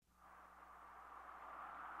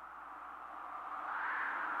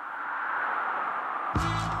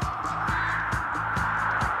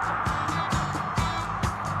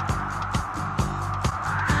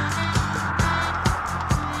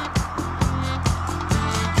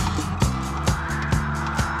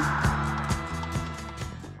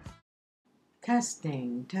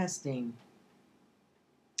Testing, testing.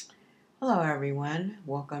 Hello, everyone.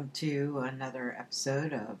 Welcome to another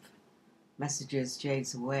episode of Messages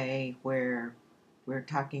Jay's Way, where we're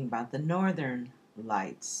talking about the Northern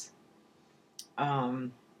Lights.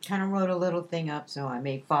 Kind of wrote a little thing up, so I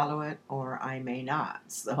may follow it or I may not.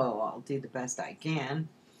 So I'll do the best I can,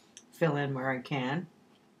 fill in where I can.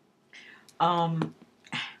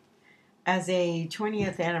 As a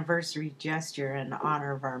 20th anniversary gesture in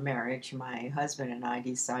honor of our marriage, my husband and I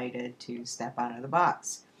decided to step out of the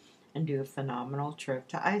box and do a phenomenal trip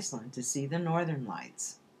to Iceland to see the Northern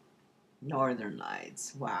Lights. Northern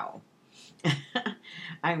Lights, wow.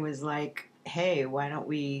 I was like, hey, why don't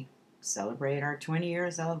we celebrate our 20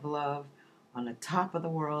 years of love on the top of the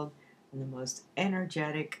world in the most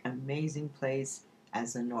energetic, amazing place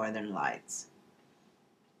as the Northern Lights.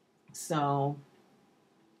 So,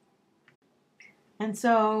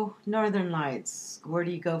 Northern Lights, where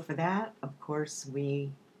do you go for that? Of course,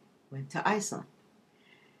 we went to Iceland.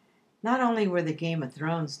 Not only were the Game of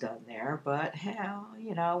Thrones done there, but hell,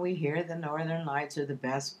 we hear the Northern Lights are the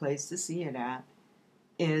best place to see it at,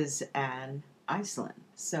 is in Iceland.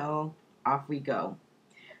 So off we go.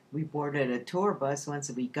 We boarded a tour bus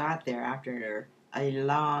once we got there after a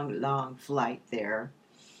long, long flight there,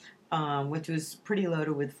 which was pretty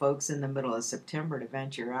loaded with folks in the middle of September to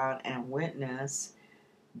venture out and witness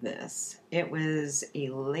this. It was a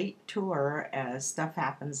late tour as stuff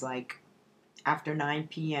happens like after 9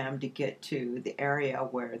 p.m. to get to the area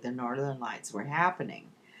where the Northern Lights were happening.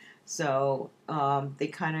 So they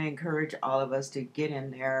kind of encourage all of us to get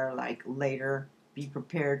in there like later, be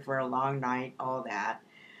prepared for a long night, all that.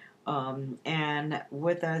 And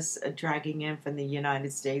with us dragging in from the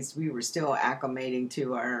United States, we were still acclimating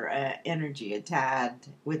to our energy a tad,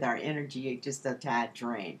 with our energy just a tad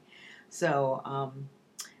drained. So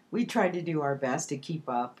we tried to do our best to keep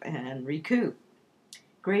up and recoup.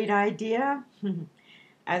 Great idea,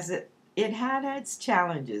 as it had its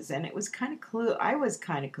challenges, and it was kind of I was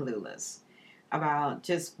kind of clueless about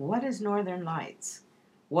just what is Northern Lights,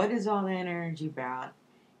 what is all that energy about,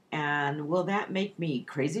 and will that make me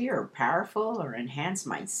crazy or powerful or enhance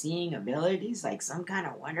my seeing abilities like some kind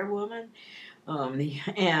of Wonder Woman?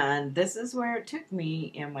 And this is where it took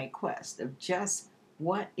me in my quest of just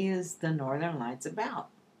what is the Northern Lights about.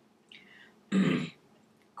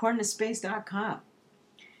 According to space.com.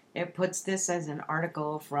 It puts this as an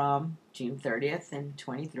article from June 30th and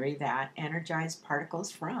 23 that energized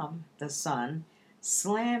particles from the sun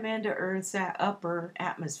slam into Earth's upper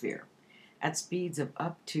atmosphere at speeds of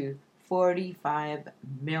up to 45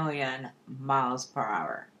 million miles per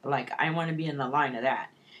hour. Like, I want to be in the line of that.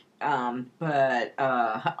 But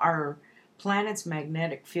our planet's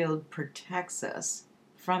magnetic field protects us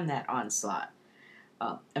from that onslaught.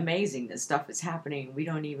 Amazing that stuff is happening. We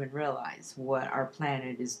don't even realize what our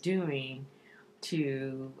planet is doing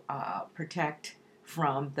to protect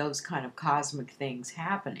from those kind of cosmic things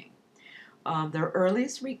happening. The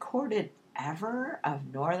earliest recorded ever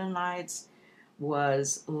of Northern Lights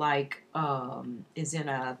was is in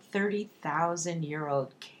a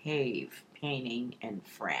 30,000-year-old cave painting in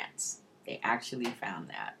France. They actually found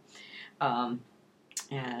that.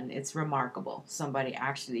 And it's remarkable. Somebody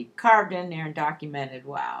actually carved in there and documented,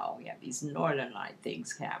 wow, we have these Northern Light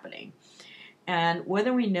things happening. And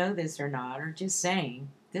whether we know this or not, or just saying,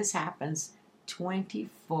 this happens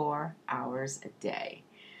 24 hours a day.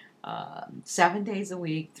 7 days a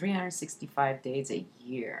week, 365 days a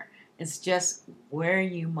year. It's just where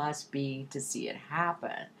you must be to see it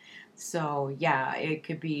happen. So, yeah, it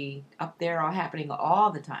could be up there all happening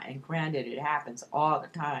all the time. And granted, it happens all the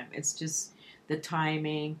time. It's just the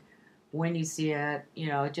timing, when you see it,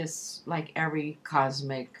 just like every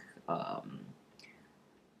cosmic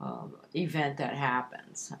event that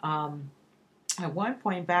happens. At one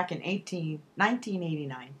point back in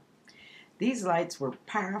 1989, these lights were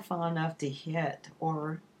powerful enough to hit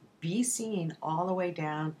or be seen all the way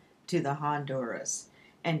down to the Honduras.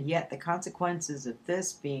 And yet the consequences of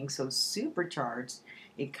this being so supercharged,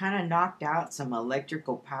 it kind of knocked out some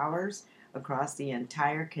electrical powers across the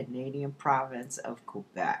entire Canadian province of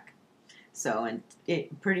Quebec. So,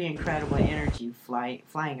 pretty incredible energy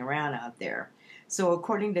flying around out there. So,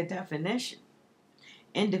 according to definition,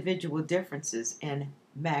 individual differences in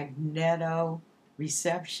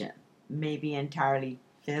magnetoreception may be entirely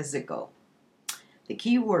physical. The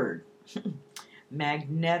key word,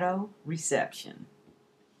 magnetoreception.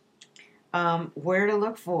 Where to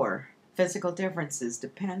look for physical differences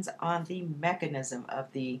depends on the mechanism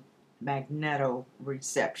of the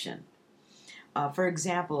magnetoreception. For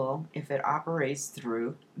example, if it operates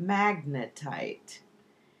through magnetite,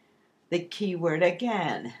 The key word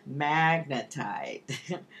again, magnetite.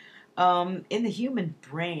 In the human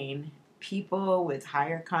brain, people with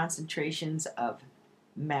higher concentrations of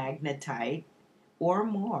magnetite or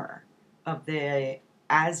more of the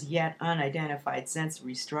as yet unidentified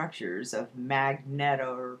sensory structures of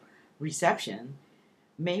magnetoreception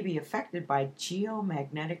may be affected by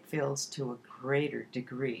geomagnetic fields to a greater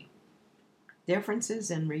degree.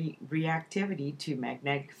 Differences in reactivity to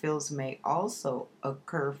magnetic fields may also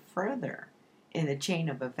occur further in the chain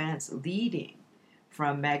of events leading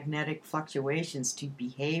from magnetic fluctuations to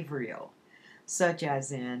behavioral, such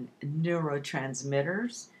as in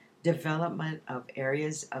neurotransmitters, development of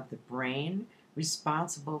areas of the brain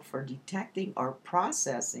responsible for detecting or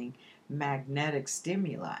processing magnetic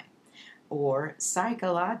stimuli, or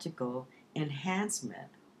psychological enhancement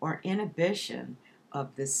or inhibition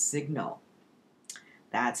of the signal.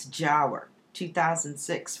 That's Jower.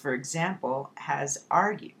 2006, for example, has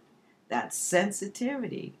argued that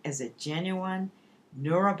sensitivity is a genuine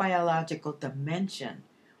neurobiological dimension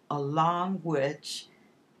along which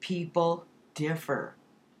people differ.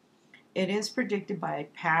 It is predicted by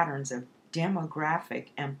patterns of demographic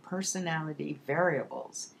and personality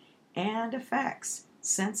variables and affects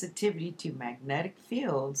sensitivity to magnetic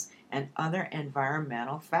fields and other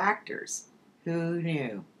environmental factors. Who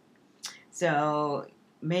knew? So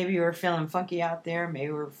maybe you're feeling funky out there.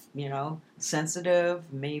 Maybe we're,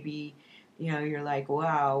 sensitive. Maybe, you're like,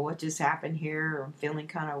 wow, what just happened here? I'm feeling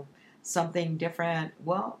kind of something different.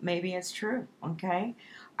 Well, maybe it's true. Okay.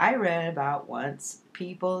 I read about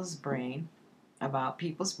people's brains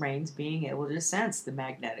being able to sense the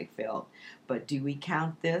magnetic field. But do we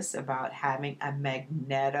count this about having a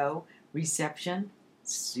magnetoreception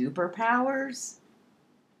superpowers?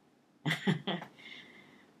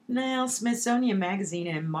 Now, Smithsonian Magazine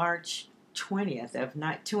in March 20th of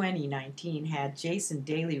 2019 had Jason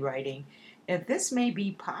Daly writing, if this may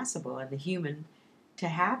be possible in the human to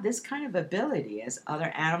have this kind of ability as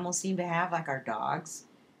other animals seem to have, like our dogs,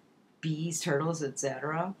 bees, turtles,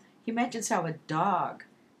 etc., he mentions how a dog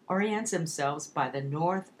orients themselves by the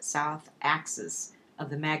north-south axis of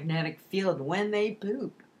the magnetic field when they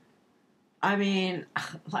poop. I mean,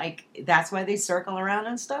 like, that's why they circle around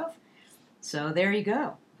and stuff? So there you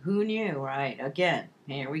go. Who knew, right? Again,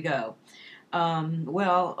 here we go.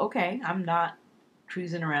 Well, okay, I'm not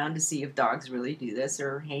cruising around to see if dogs really do this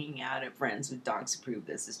or hanging out at friends with dogs to prove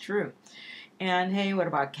this is true. And hey, what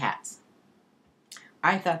about cats?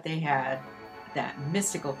 I thought they had that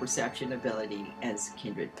mystical perception ability as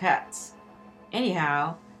kindred pets.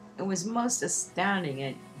 Anyhow, it was most astounding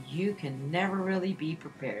that you can never really be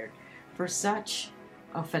prepared for such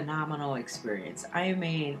a phenomenal experience. I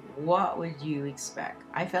mean, what would you expect?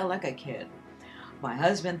 I felt like a kid. My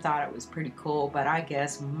husband thought it was pretty cool, but I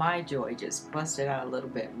guess my joy just busted out a little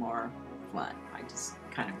bit more fun. I just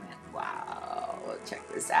kind of went, wow, check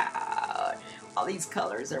this out. All these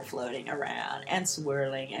colors are floating around and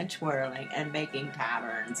swirling and twirling and making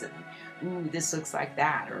patterns, and ooh, this looks like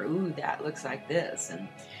that, or ooh, that looks like this. And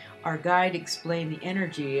our guide explained the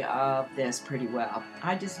energy of this pretty well.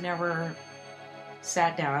 I just never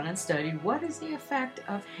sat down and studied what is the effect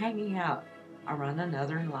of hanging out around the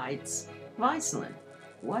northern lights of Iceland.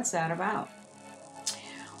 What's that about?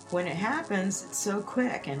 When it happens, it's so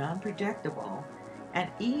quick and unpredictable,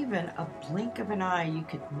 and even a blink of an eye, you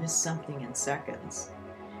could miss something in seconds.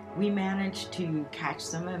 We managed to catch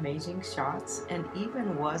some amazing shots and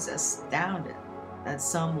even was astounded that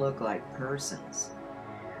some look like persons.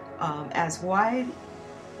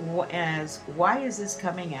 Why is this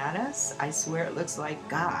coming at us? I swear it looks like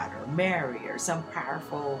God or Mary or some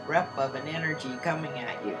powerful rep of an energy coming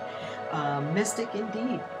at you. Mystic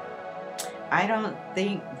indeed. I don't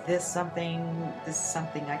think this is something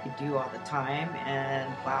I could do all the time.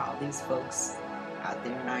 And wow, these folks out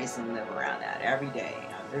there in Iceland live around that every day.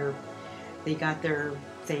 They got their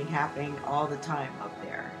thing happening all the time up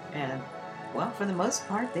there. And well, for the most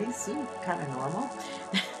part, they seem kind of normal.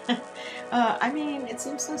 I mean, it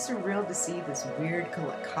seems so surreal to see this weird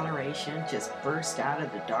coloration just burst out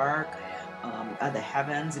of the dark of the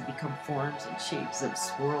heavens and become forms and shapes of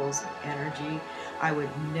swirls of energy I would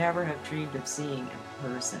never have dreamed of seeing in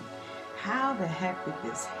person. How the heck did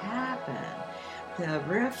this happen? The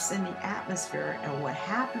rifts in the atmosphere and what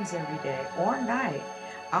happens every day or night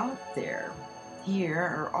out there, here,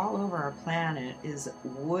 or all over our planet is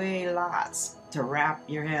way lots to wrap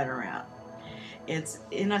your head around. It's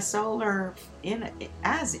in a solar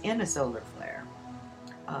flare.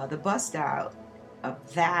 The bust out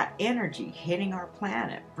of that energy hitting our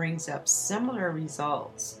planet brings up similar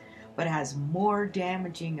results, but has more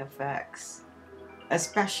damaging effects,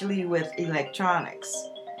 especially with electronics.